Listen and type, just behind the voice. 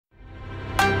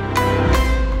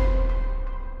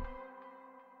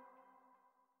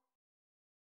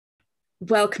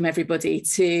Welcome everybody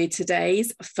to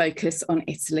today's Focus on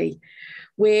Italy.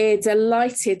 We're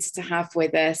delighted to have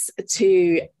with us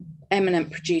two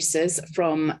eminent producers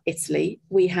from Italy.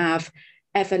 We have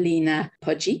Evelina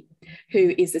Poggi,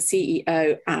 who is the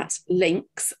CEO at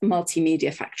Lynx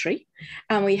Multimedia Factory.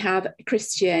 And we have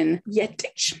Christian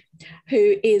Jedich,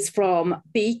 who is from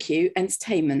BQ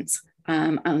Entertainment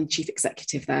and Chief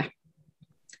Executive there.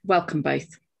 Welcome both.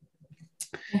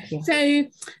 Thank you. So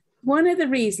one of the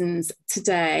reasons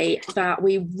today that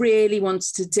we really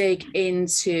wanted to dig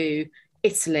into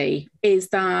Italy is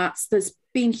that there's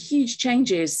been huge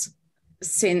changes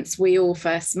since we all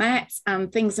first met,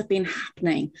 and things have been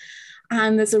happening.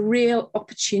 And there's a real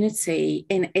opportunity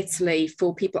in Italy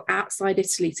for people outside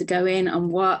Italy to go in and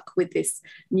work with this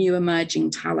new emerging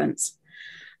talent.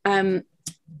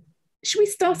 Should we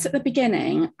start at the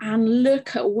beginning and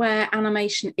look at where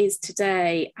animation is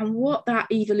today and what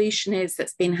that evolution is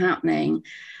that's been happening?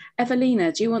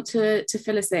 Evelina, do you want to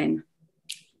fill us in?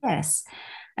 Yes.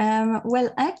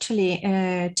 Well, actually,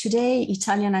 today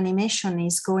Italian animation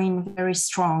is going very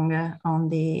strong on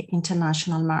the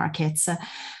international markets.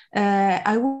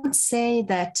 I would say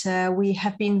that we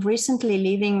have been recently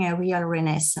living a real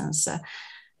renaissance.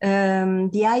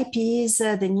 The IPs,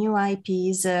 the new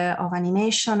IPs of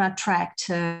animation attract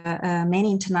many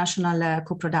international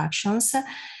co-productions.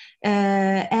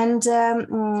 I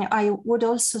would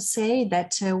also say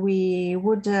that we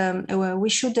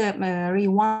should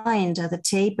rewind the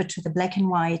tape to the black and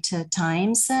white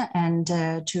times and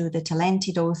to the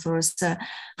talented authors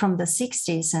from the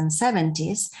 60s and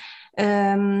 70s.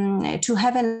 To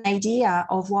have an idea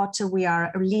of what we are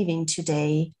living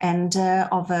today and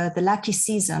of the lucky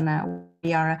season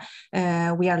we are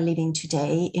living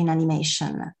today in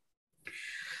animation.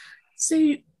 So,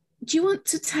 do you want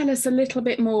to tell us a little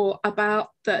bit more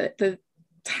about the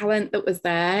talent that was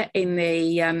there in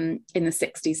the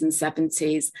 60s and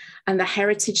 70s and the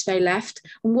heritage they left,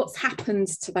 and what's happened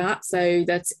to that so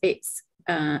that it's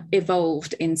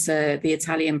evolved into the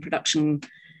Italian production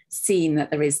scene that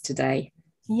there is today?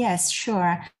 Yes,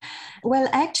 sure. Well,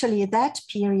 actually, that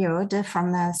period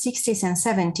from the 60s and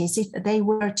 70s, they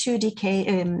were two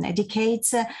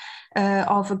decades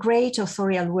of great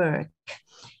authorial work.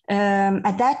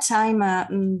 At that time,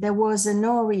 there was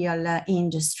no real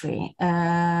industry.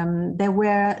 There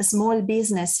were small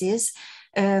businesses.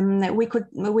 We could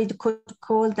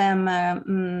call them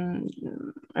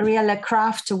real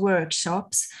craft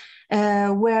workshops,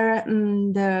 where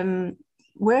the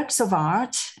works of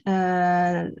art,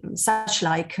 such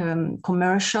like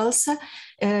commercials,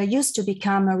 used to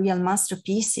become real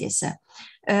masterpieces.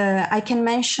 I can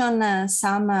mention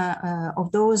some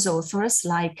of those authors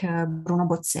like Bruno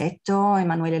Bozzetto,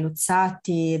 Emanuele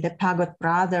Luzzatti, the Pagot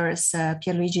brothers,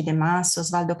 Pierluigi De Masso,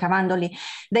 Osvaldo Cavandoli.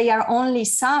 They are only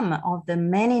some of the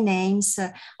many names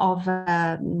of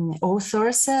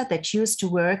authors that used to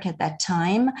work at that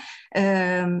time,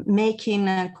 making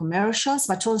commercials,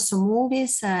 but also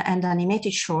movies and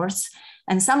animated shorts.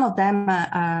 And some of them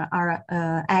are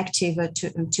active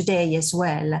today as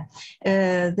well.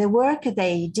 The work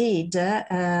they did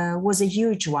was a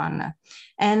huge one.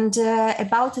 And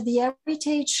about the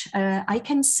heritage, I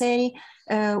can say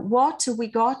what we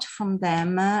got from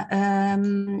them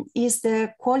is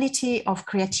the quality of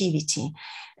creativity,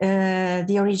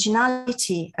 the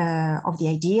originality of the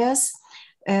ideas,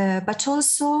 but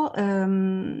also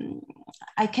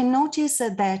I can notice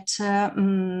that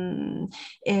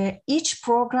each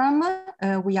program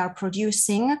we are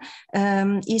producing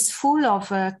is full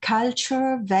of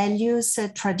culture, values,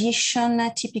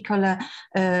 tradition, typical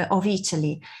of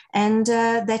Italy, and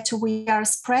that we are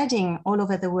spreading all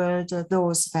over the world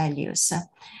those values.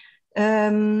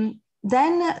 Then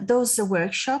those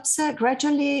workshops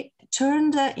gradually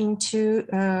turned into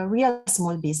real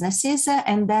small businesses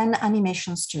and then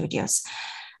animation studios.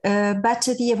 But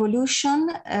the evolution,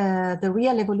 the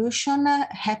real evolution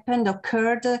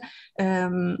occurred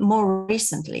more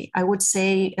recently, I would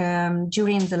say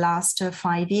during the last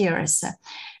 5 years.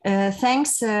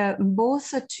 Thanks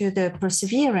both to the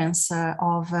perseverance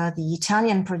of the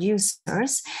Italian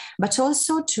producers, but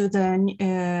also to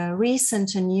the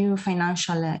recent new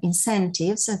financial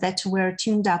incentives that were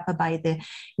tuned up by the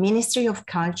Ministry of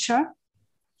Culture.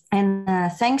 And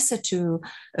thanks to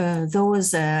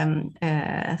those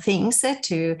things,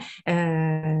 to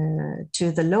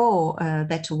the law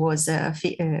that was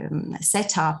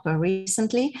set up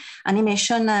recently,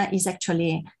 animation is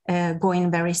actually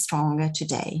going very strong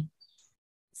today.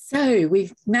 So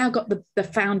we've now got the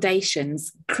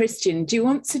foundations. Christian, do you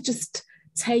want to just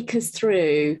take us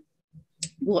through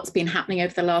what's been happening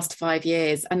over the last 5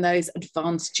 years and those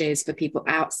advantages for people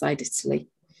outside Italy?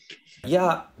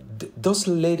 Yeah, those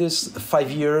latest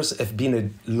 5 years have been a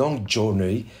long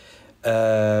journey,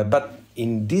 but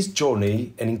in this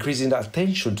journey, an increasing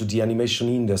attention to the animation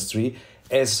industry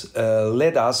has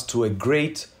led us to a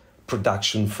great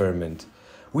production ferment.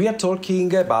 We are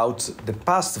talking about the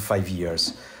past 5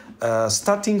 years.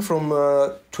 Starting from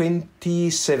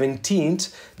 2017,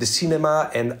 the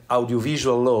cinema and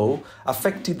audiovisual law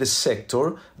affected the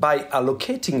sector by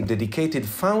allocating dedicated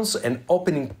funds and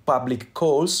opening public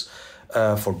calls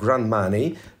for grant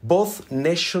money, both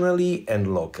nationally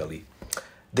and locally.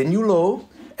 The new law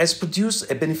has produced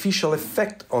a beneficial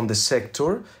effect on the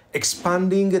sector,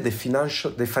 expanding the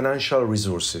financial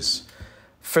resources.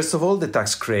 First of all, the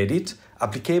tax credit,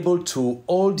 applicable to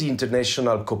all the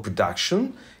international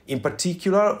co-production, in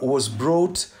particular, was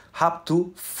brought up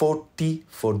to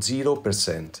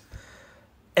 40%.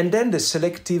 And then the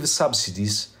selective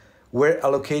subsidies were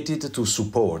allocated to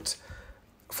support.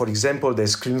 For example, the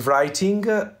screenwriting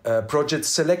project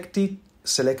selected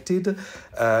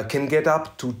can get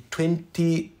up to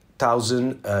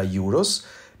 20,000 euros.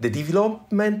 The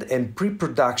development and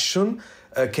pre-production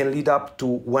can lead up to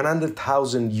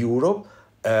 100,000 euro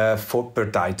per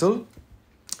title,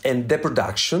 and the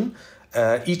production,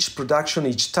 each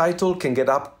title can get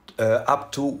up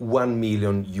to 1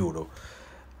 million euro.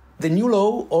 The new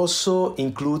law also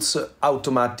includes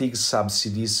automatic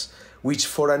subsidies, which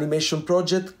for animation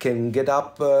project can get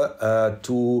up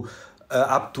to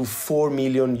 4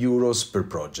 million euros per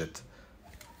project,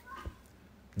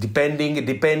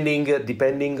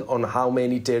 depending on how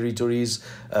many territories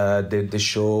the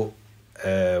show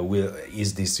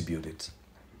is distributed.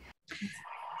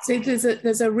 So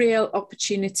there's a real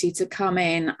opportunity to come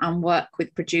in and work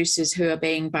with producers who are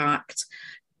being backed.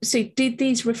 So did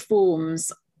these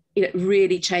reforms,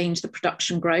 really change the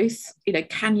production growth?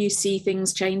 Can you see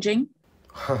things changing?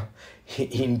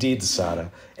 Indeed, Sarah,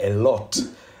 a lot.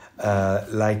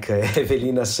 Like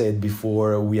Evelina said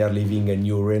before, we are living a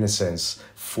new renaissance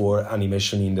for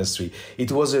animation industry.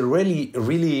 It was a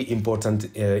really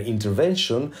important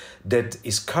intervention that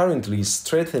is currently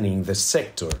strengthening the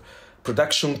sector.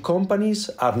 Production companies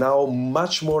are now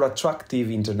much more attractive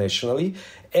internationally,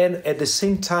 and at the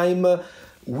same time,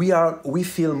 we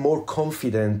feel more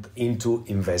confident into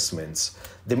investments.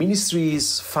 The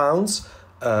ministry's funds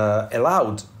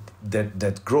allowed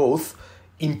that growth.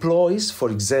 Employees,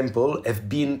 for example, have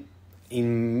been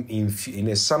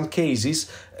in some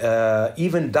cases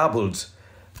even doubled,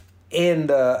 and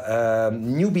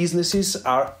new businesses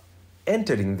are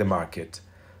entering the market.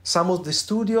 Some of the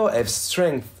studios have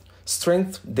strengthened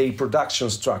their production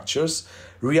structures,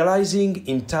 realizing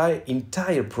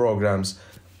entire programs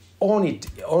on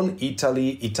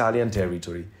Italian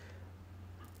territory.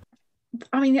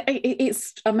 I mean,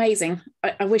 it's amazing.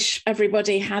 I wish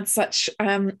everybody had such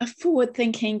a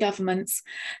forward-thinking governments.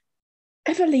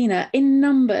 Evelina, in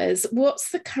numbers,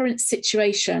 what's the current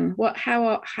situation?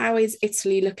 How is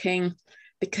Italy looking?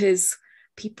 Because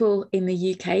people in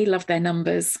the UK love their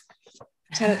numbers.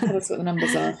 Tell us what the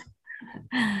numbers are.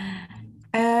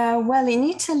 Well, in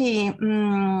Italy,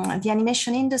 the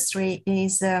animation industry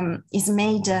is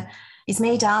made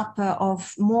up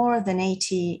of more than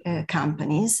 80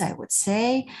 companies, I would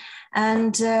say,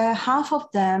 and half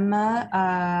of them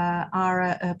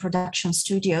are production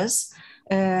studios,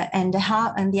 and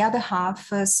the other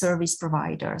half service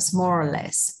providers, more or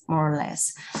less.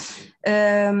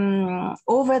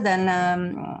 Over than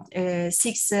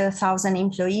 6,000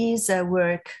 employees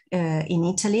work in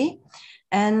Italy,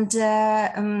 and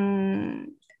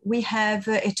we have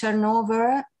a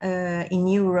turnover in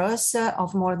euros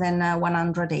of more than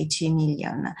 180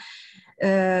 million.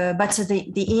 But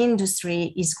the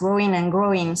industry is growing and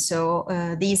growing. So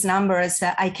these numbers,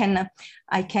 I can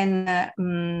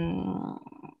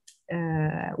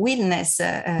witness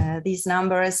these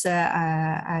numbers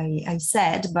I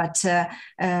said, but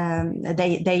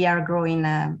they are growing.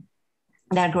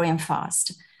 They're growing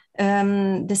fast.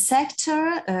 The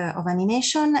sector of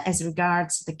animation, as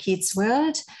regards the kids'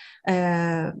 world,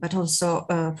 but also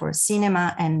for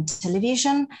cinema and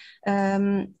television,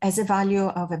 has a value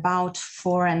of about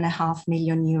 4.5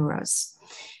 million euros.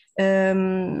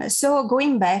 So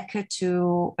going back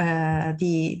to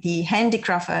the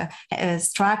handicraft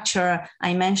structure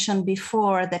I mentioned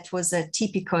before, that was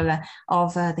typical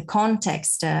of the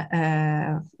context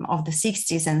of the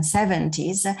 60s and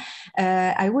 70s,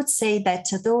 I would say that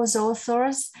those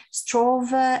authors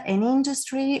strove an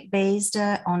industry based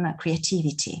on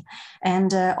creativity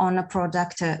and on a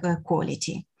product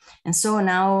quality. And so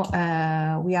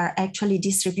now we are actually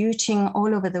distributing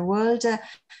all over the world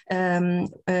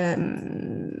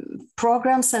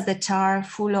programs that are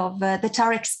full of, that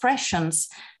are expressions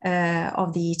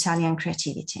of the Italian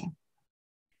creativity.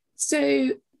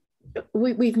 So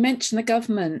we've mentioned the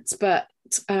government, but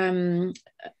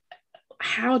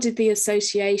how did the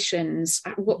associations,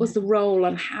 what was the role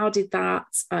and how did that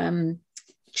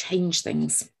change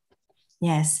things?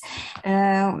 Yes.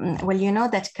 Well, you know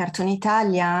that Cartoon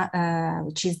Italia,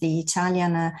 which is the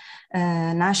Italian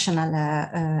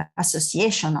National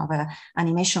Association of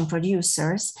Animation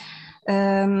Producers,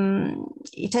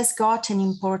 it has got an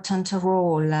important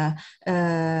role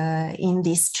in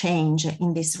this change,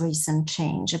 in this recent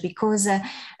change, because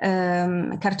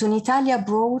Cartoon Italia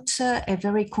brought a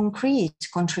very concrete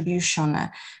contribution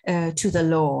to the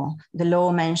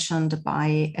law mentioned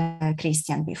by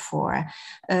Christian before.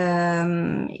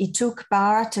 It took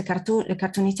part,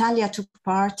 Cartoon Italia took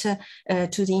part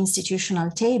to the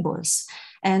institutional tables,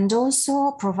 and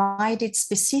also provided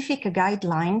specific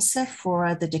guidelines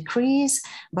for the decrees,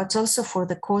 but also for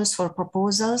the calls for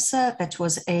proposals that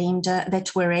were aimed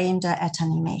at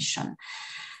animation.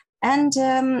 And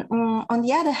on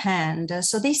the other hand,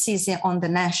 so this is on the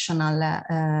national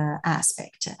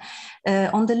aspect.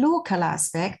 On the local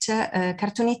aspect,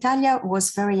 Cartoon Italia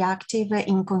was very active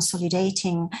in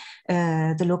consolidating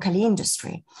the local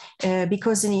industry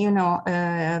because, you know,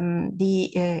 the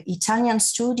Italian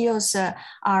studios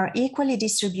are equally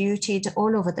distributed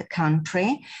all over the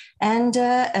country, and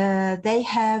they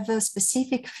have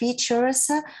specific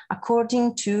features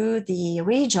according to the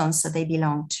regions that they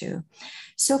belong to.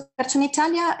 So Cartoon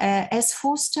Italia has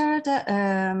fostered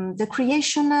the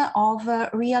creation of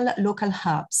real local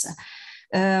hubs.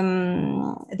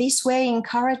 This way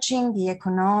encouraging the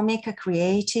economic,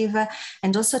 creative,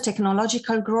 and also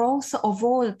technological growth of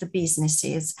all the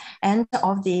businesses and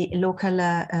of the local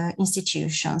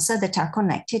institutions that are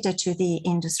connected to the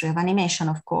industry of animation,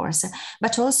 of course,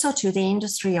 but also to the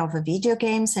industry of video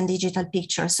games and digital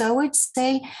pictures. So I would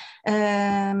say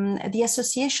the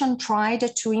association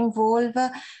tried to involve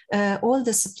all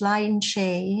the supply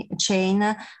chain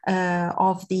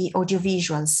of the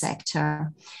audiovisual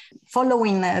sector.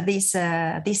 Following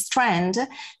this trend,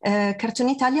 Cartoon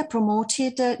Italia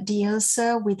promoted deals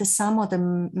with some of the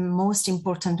most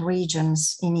important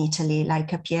regions in Italy,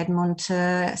 like Piedmont,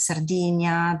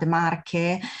 Sardinia, the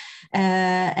Marche,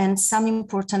 and some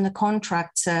important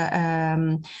contracts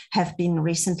have been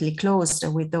recently closed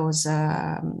with those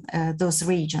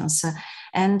regions.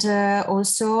 And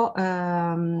also,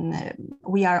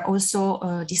 we are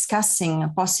also discussing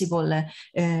possible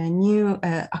new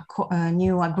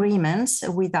agreements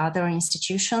with other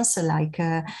institutions like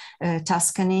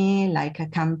Tuscany, like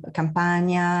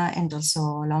Campania, and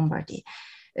also Lombardy.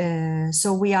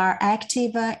 So we are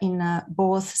active in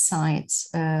both sides,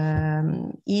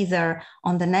 either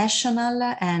on the national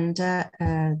and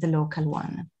the local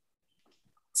one.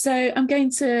 So I'm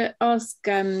going to ask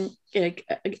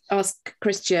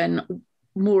Christian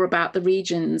more about the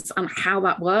regions and how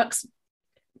that works,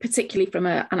 particularly from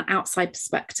an outside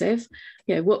perspective.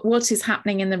 You know, what is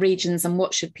happening in the regions and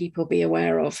what should people be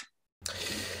aware of?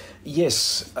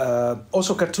 Yes,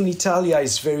 also Cartoon Italia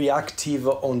is very active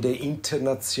on the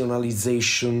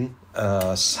internationalization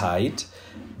side,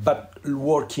 but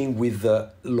working with the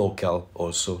local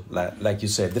also, like you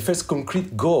said. The first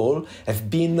concrete goal have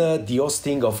been the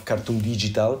hosting of Cartoon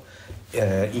Digital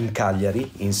in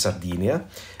Cagliari, in Sardinia.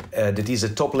 That is a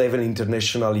top-level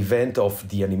international event of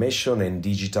the animation and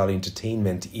digital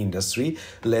entertainment industry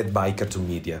led by Cartoon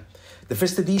Media. The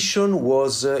first edition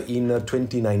was in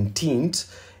 2019,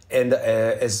 and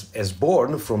as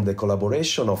born from the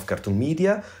collaboration of Cartoon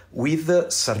Media with the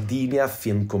Sardinia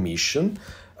Film Commission,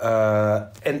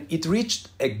 and it reached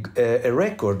a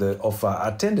record of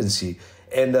attendance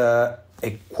and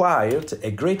acquired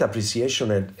a great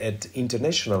appreciation at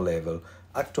international level.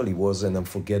 Actually was an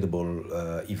unforgettable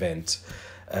event.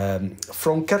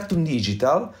 From Cartoon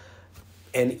Digital,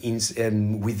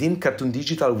 and within Cartoon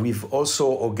Digital, we've also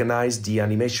organized the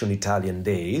Animation Italian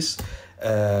Days.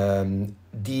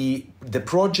 The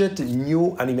project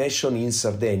New Animation in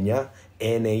Sardinia,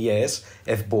 NAS,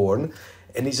 have born,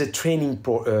 and is a training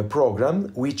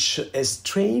program which has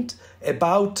trained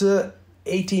about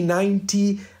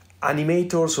 80-90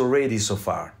 animators already so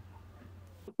far.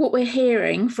 What we're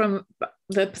hearing from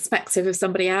the perspective of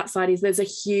somebody outside is there's a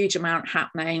huge amount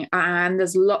happening and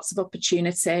there's lots of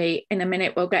opportunity. In a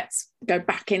minute, we'll go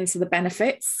back into the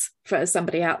benefits for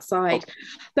somebody outside.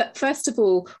 But first of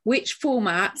all, which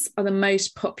formats are the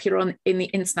most popular in the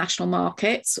international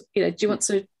markets? You know, do you want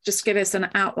to just give us an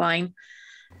outline?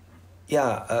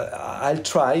 Yeah, I'll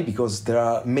try because there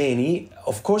are many.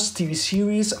 Of course, TV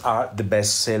series are the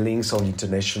best sellings on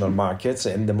international markets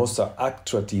and the most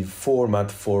attractive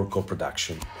format for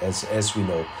co-production, as we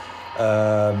know.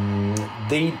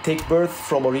 They take birth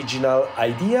from original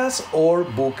ideas or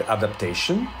book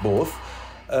adaptation, both.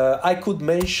 I could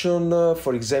mention,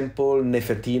 for example,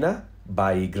 Nefertina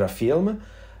by Grafilm,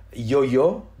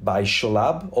 Yo-Yo by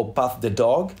Sholab, or Path the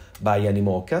Dog by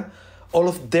Animoca. All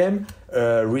of them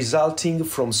resulting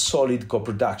from solid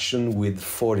co-production with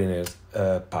foreign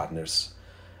partners.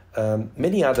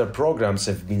 Many other programs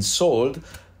have been sold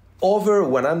over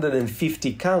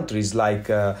 150 countries, like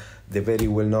the very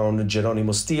well-known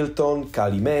Geronimo Stilton,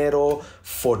 Calimero,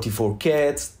 44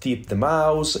 Cats, Tip the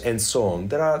Mouse, and so on.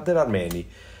 There are many.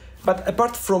 But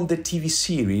apart from the TV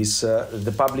series,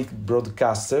 the public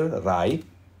broadcaster, RAI,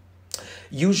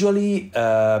 usually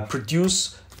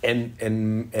produce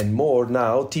and more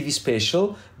now TV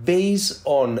special based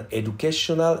on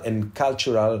educational and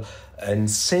cultural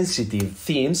and sensitive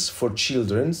themes for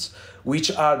children, which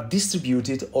are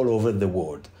distributed all over the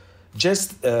world.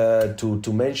 Just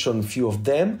to mention a few of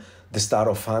them: The Star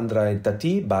of Andra and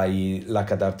Tati by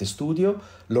L'Accadarte Studio,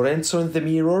 Lorenzo and the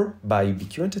Mirror by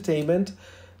BQ Entertainment,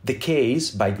 The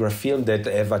Case by Grafilm, that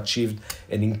have achieved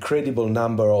an incredible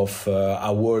number of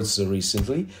awards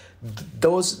recently.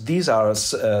 These are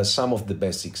some of the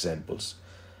best examples.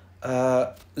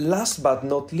 Last but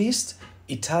not least,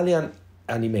 Italian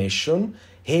animation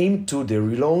aimed to the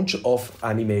relaunch of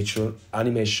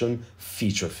animation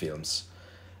feature films.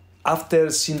 After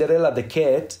Cinderella the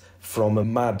Cat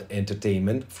from Mad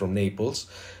Entertainment from Naples,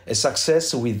 a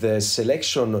success with the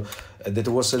selection that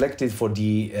was selected for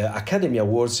the Academy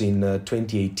Awards in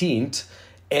 2018,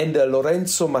 and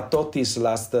Lorenzo Mattotti's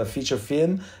last feature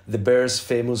film, The Bear's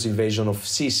Famous Invasion of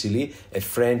Sicily, a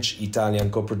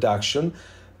French-Italian co-production.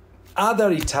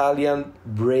 Other Italian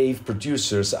brave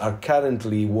producers are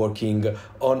currently working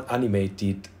on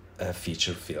animated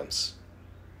feature films.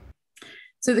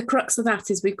 So the crux of that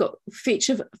is we've got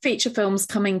feature films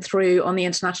coming through on the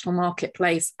international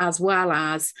marketplace, as well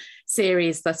as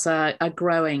series that are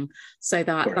growing. So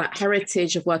that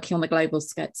heritage of working on the global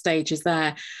stage is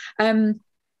there.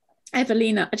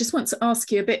 Evelina, I just want to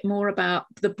ask you a bit more about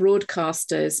the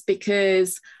broadcasters,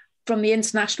 because from the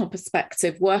international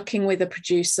perspective, working with a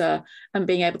producer and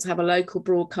being able to have a local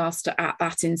broadcaster at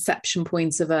that inception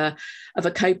point of a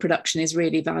co-production is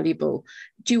really valuable.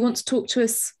 Do you want to talk to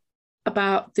us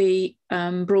about the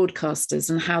broadcasters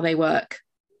and how they work?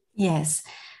 Yes.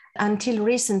 Until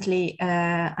recently,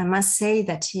 I must say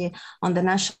that on the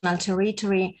national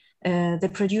territory, the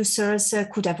producers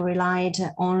could have relied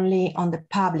only on the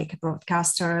public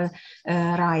broadcaster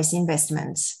RAI's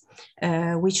investments,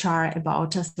 which are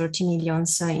about 30 million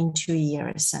in 2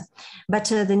 years. But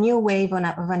the new wave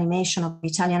of animation, of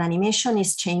Italian animation,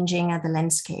 is changing the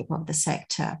landscape of the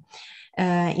sector.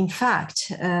 In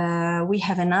fact, we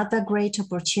have another great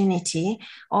opportunity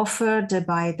offered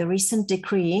by the recent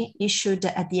decree issued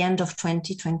at the end of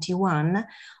 2021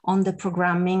 on the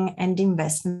programming and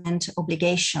investment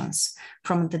obligations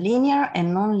from the linear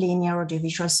and non-linear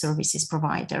audiovisual services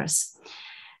providers.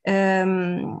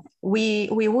 We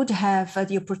would have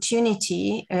the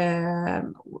opportunity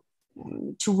to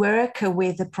work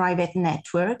with the private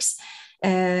networks,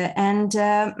 and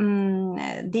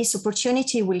this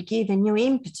opportunity will give a new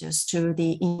impetus to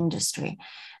the industry,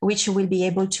 which will be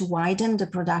able to widen the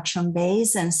production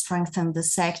base and strengthen the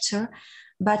sector,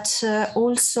 but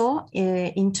also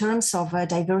in terms of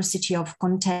diversity of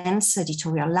contents,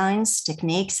 editorial lines,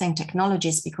 techniques, and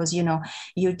technologies, because you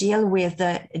deal with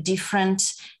a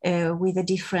different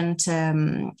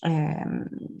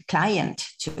client,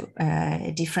 to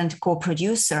a different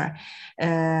co-producer,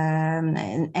 and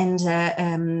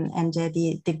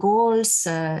the goals,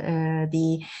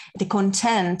 the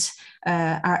content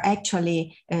are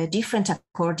actually different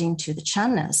according to the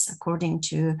channels, according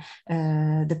to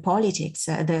the politics,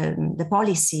 the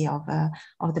policy of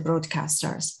the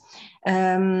broadcasters.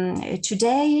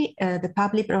 Today, the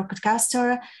public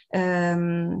broadcaster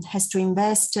has to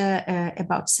invest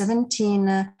about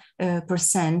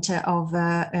 17% of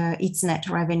its net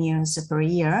revenues per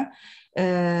year,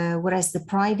 whereas the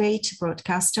private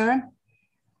broadcaster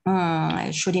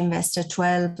should invest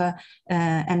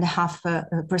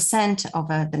 12.5% of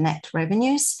the net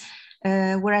revenues,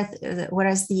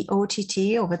 whereas the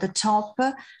OTT over the top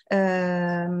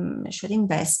should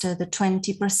invest the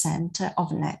 20%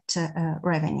 of net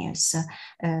revenues.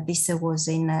 This was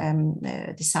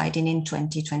decided in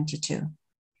 2022.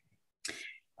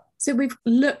 So we've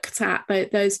looked at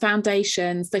those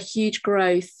foundations, the huge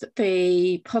growth,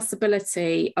 the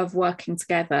possibility of working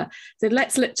together. So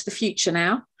let's look to the future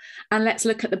now, and let's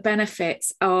look at the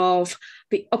benefits of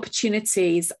the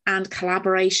opportunities and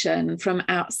collaboration from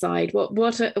outside.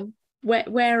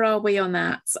 Where are we on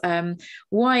that?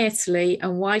 Why Italy,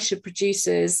 and why should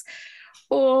producers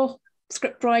or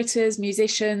script writers,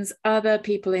 musicians, other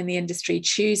people in the industry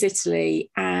choose Italy,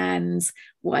 and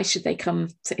why should they come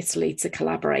to Italy to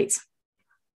collaborate?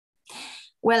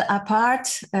 Well, apart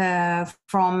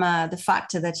from the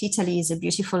fact that Italy is a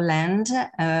beautiful land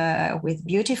with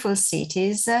beautiful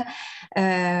cities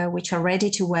which are ready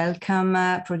to welcome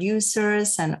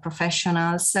producers and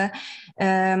professionals,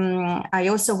 I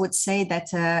also would say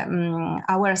that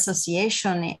our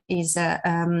association is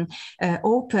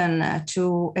open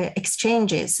to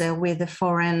exchanges with the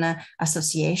foreign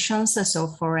associations, so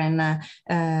foreign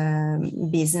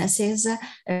businesses.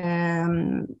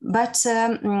 But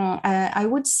I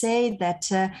would say that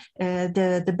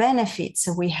the benefits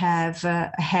we have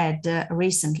had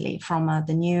recently from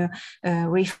the new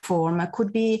reform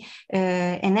could be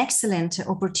an excellent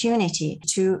opportunity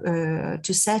to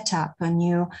set up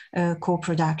new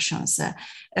co-productions.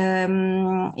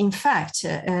 In fact,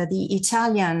 the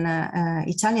Italian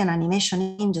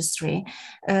animation industry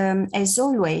has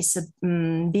always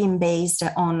been based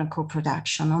on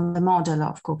co-production, on the model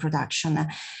of co-production,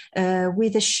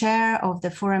 with a share of the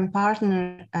foreign partner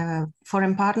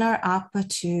up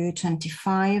to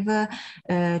 25 to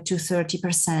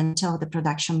 30% of the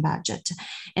production budget.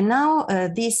 And now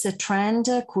this trend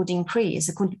could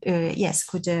increase, could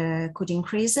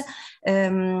increase,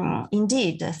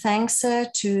 indeed, thanks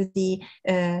to the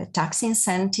tax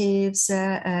incentives,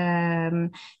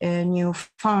 new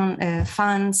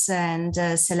funds and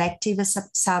selective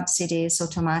subsidies,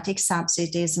 automatic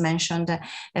subsidies mentioned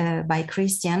by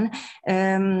Christian.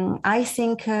 I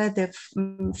think the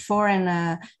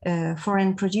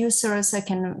foreign producers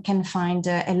can find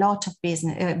a lot of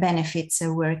benefits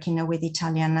working with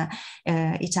Italian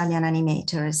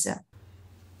animators.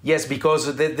 Yes,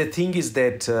 because the thing is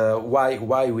that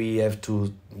why we have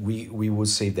to we would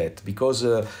say that because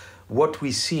what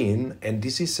we seen, and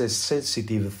this is a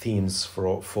sensitive themes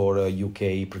for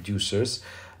UK producers,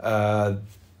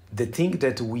 the thing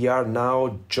that we are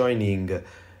now joining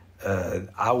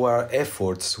our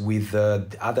efforts with the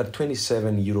other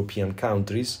 27 European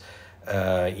countries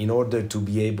in order to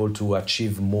be able to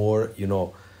achieve more,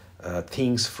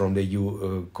 things from the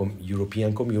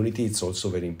European community. It's also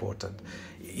very important.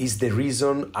 Is the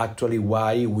reason actually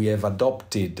why we have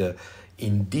adopted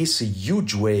in this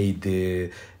huge way the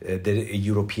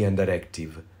European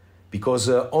directive, because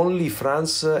only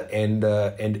France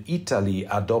and Italy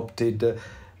adopted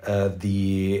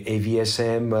the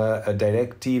AVSM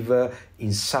directive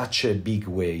in such a big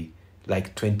way,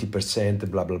 like 20%,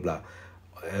 blah, blah, blah.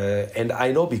 And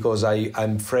I know because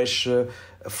I'm fresh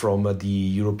from the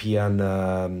European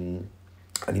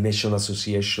Animation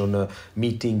Association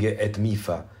meeting at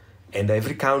MIFA, and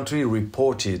every country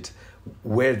reported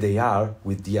where they are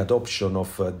with the adoption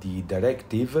of the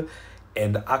directive,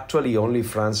 and actually only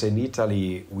France and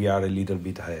Italy, we are a little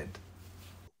bit ahead.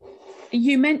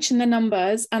 You mentioned the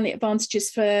numbers and the advantages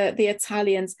for the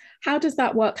Italians. How does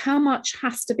that work? How much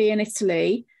has to be in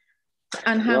Italy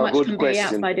and how much can be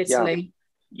outside Italy? Yeah.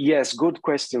 Yes, good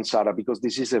question, Sarah, because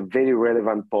this is a very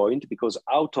relevant point, because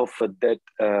out of that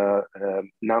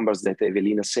numbers that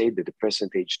Evelina said, that the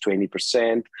percentage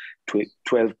 20%,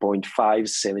 12.5,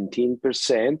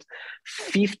 17%,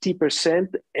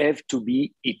 50% have to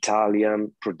be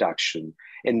Italian production,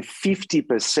 and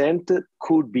 50%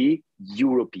 could be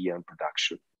European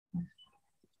production.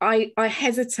 I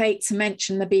hesitate to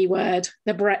mention the B word,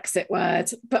 the Brexit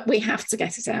word, but we have to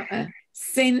get it out there.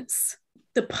 Since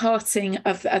the parting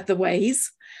of the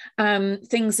ways,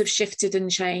 things have shifted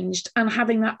and changed, and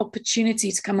having that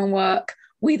opportunity to come and work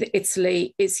with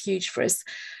Italy is huge for us.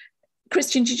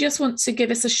 Christian, do you just want to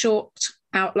give us a short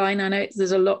outline? I know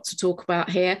there's a lot to talk about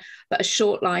here, but a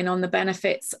short line on the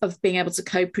benefits of being able to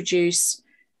co-produce,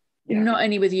 not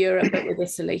only with Europe, but with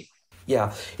Italy.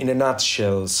 Yeah, in a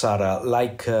nutshell, Sarah,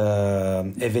 like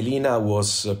Evelina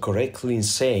was correctly in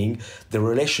saying, the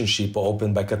relationship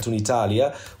opened by Cartoon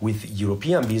Italia with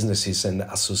European businesses and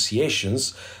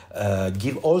associations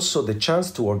give also the chance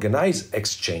to organize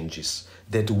exchanges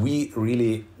that we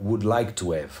really would like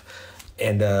to have.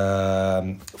 And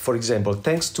for example,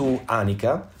 thanks to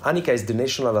ANICA is the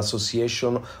National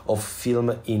Association of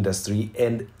Film Industry,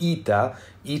 and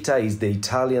ITA is the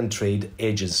Italian Trade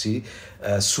Agency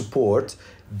support.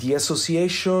 The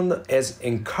association has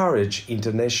encouraged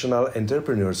international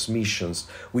entrepreneurs' missions,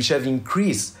 which have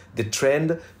increased the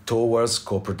trend towards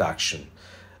co-production.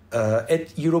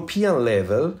 At European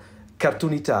level,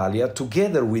 Cartoon Italia,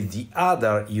 together with the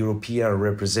other European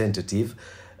representative,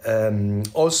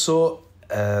 also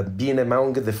being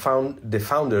among the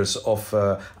founders of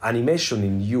Animation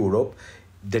in Europe,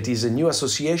 that is a new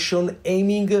association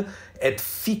aiming at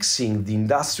fixing the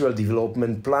industrial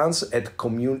development plans at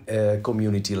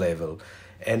community level.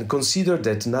 And consider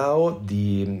that now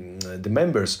the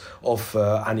members of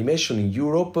Animation in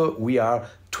Europe, we are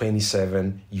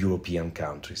 27 European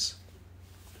countries.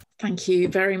 Thank you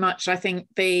very much. I think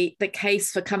the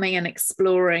case for coming and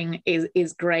exploring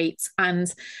is great.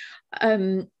 And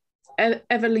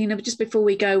Evelina, just before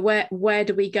we go, where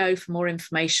do we go for more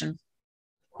information?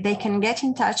 They can get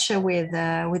in touch with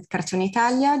Cartoon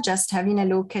Italia, just having a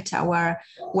look at our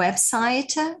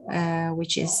website,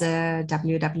 which is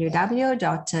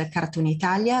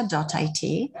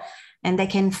www.cartoonitalia.it, and they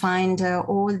can find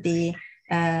all the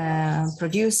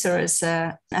producers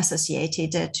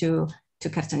associated to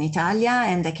Cartoon Italia,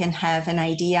 and they can have an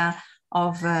idea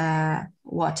of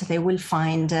what they will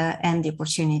find and the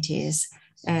opportunities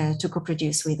to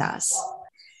co-produce with us.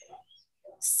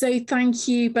 So thank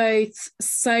you both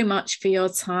so much for your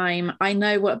time. I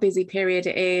know what a busy period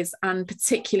it is, and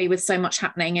particularly with so much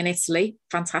happening in Italy.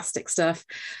 Fantastic stuff.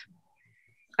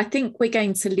 I think we're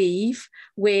going to leave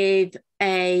with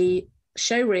a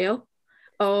show reel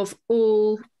of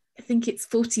all, I think it's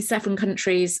 47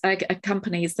 countries,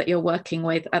 companies that you're working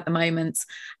with at the moment,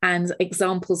 and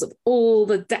examples of all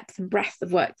the depth and breadth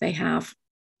of work they have.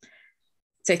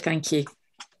 So thank you.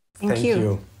 Thank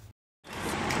you.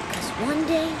 One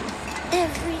day,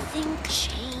 everything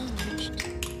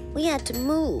changed. We had to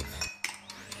move.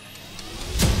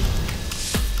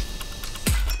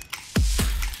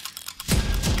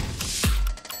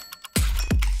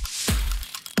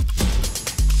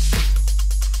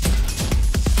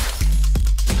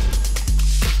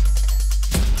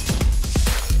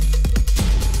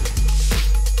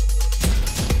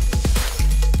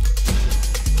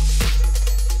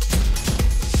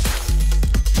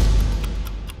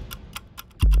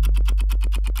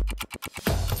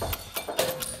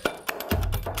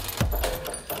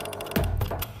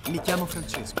 Mi chiamo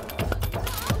Francesco.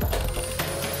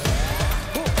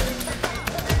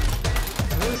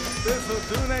 Per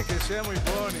fortuna che siamo i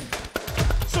buoni.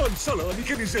 Son salami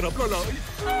che miserabile lei.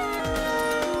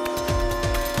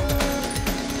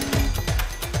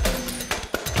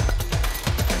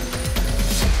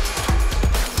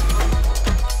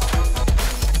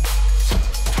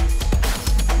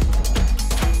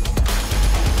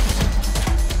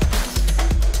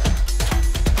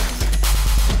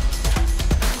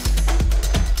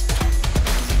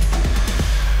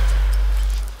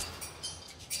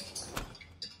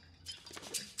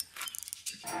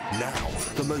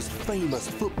 The most famous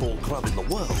football club in the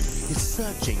world is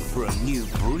searching for a new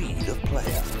breed of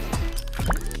player.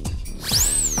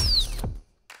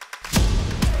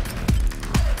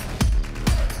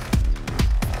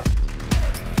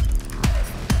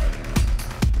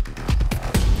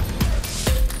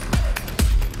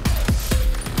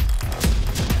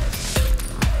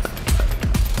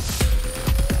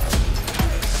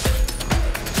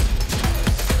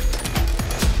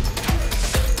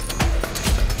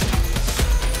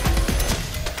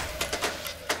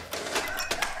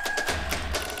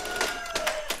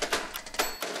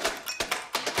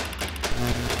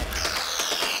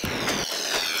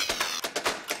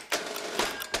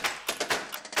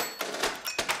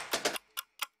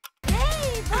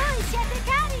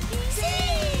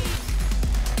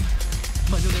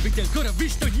 Ma non avete ancora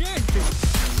visto niente!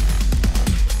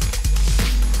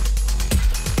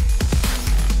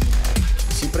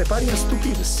 Si prepari a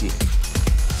stupirsi.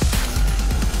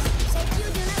 Sei più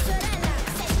di una sorella,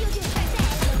 sei più di un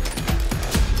fratello.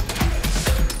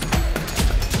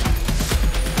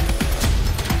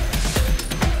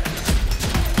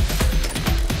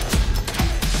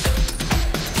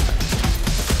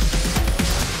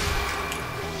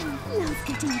 Love's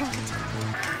getting wet.